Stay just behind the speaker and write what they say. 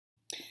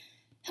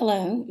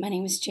Hello, my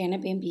name is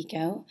Janet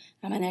Bambico.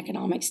 I'm an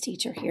economics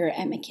teacher here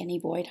at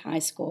McKinney-Boyd High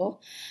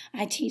School.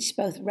 I teach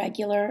both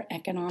regular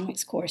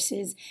economics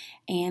courses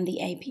and the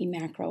AP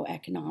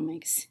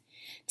Macroeconomics.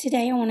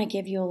 Today I want to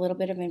give you a little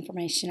bit of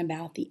information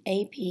about the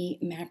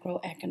AP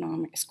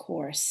Macroeconomics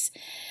course.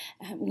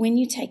 When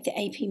you take the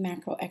AP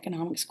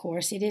Macroeconomics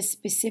course, it is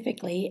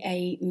specifically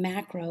a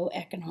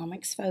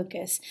macroeconomics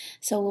focus.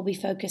 So we'll be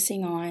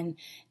focusing on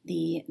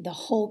the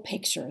whole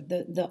picture,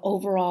 the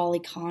overall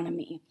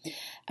economy.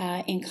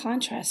 In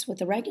contrast with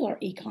the regular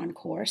econ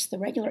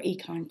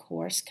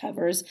course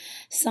covers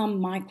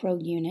some micro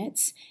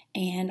units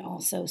and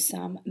also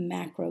some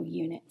macro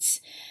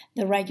units.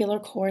 The regular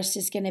course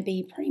is going to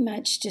be pretty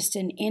much just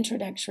an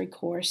introductory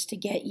course to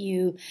get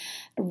you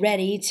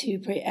ready to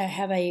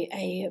have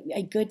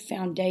a good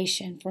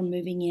foundation for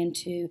moving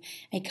into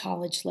a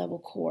college level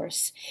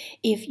course.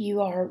 If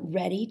you are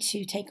ready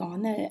to take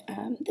on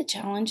the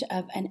challenge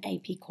of an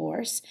AP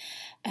course,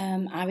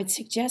 I would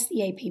suggest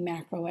the AP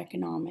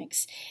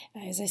Macroeconomics.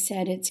 As I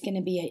said, it's going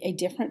to be a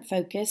different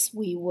focus.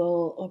 We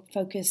will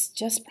focus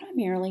just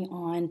primarily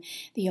on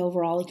the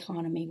overall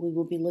economy. We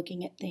will be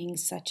looking at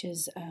things such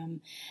as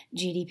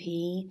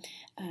GDP,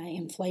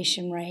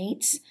 inflation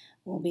rates.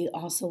 We'll be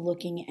also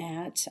looking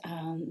at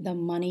the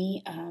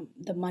money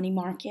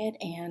market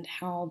and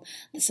how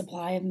the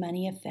supply of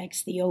money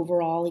affects the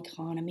overall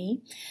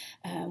economy.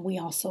 We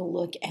also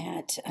look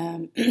at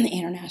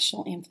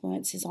international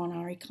influences on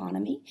our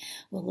economy.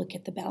 We'll look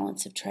at the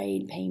balance of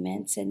trade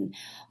payments, and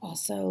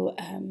also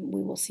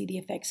we will see the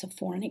effects of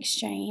foreign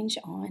exchange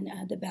on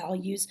the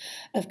values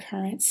of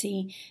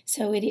currency.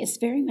 So it is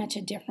very much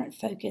a different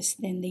focus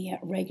than the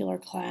regular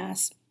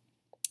class.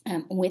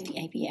 With the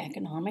AP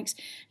Economics,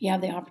 you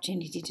have the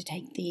opportunity to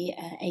take the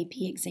AP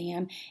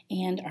exam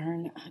and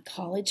earn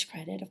college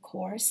credit, of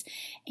course.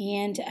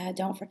 And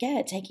don't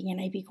forget, taking an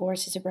AP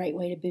course is a great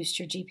way to boost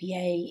your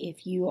GPA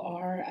if you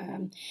are,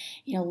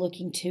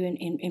 looking to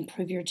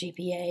improve your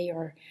GPA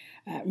or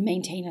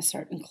maintain a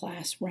certain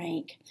class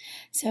rank.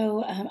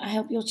 So I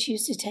hope you'll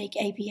choose to take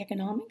AP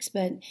Economics,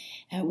 but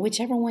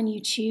whichever one you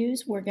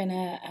choose, we're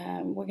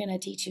gonna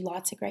teach you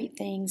lots of great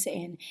things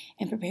and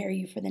prepare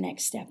you for the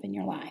next step in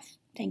your life.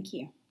 Thank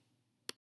you.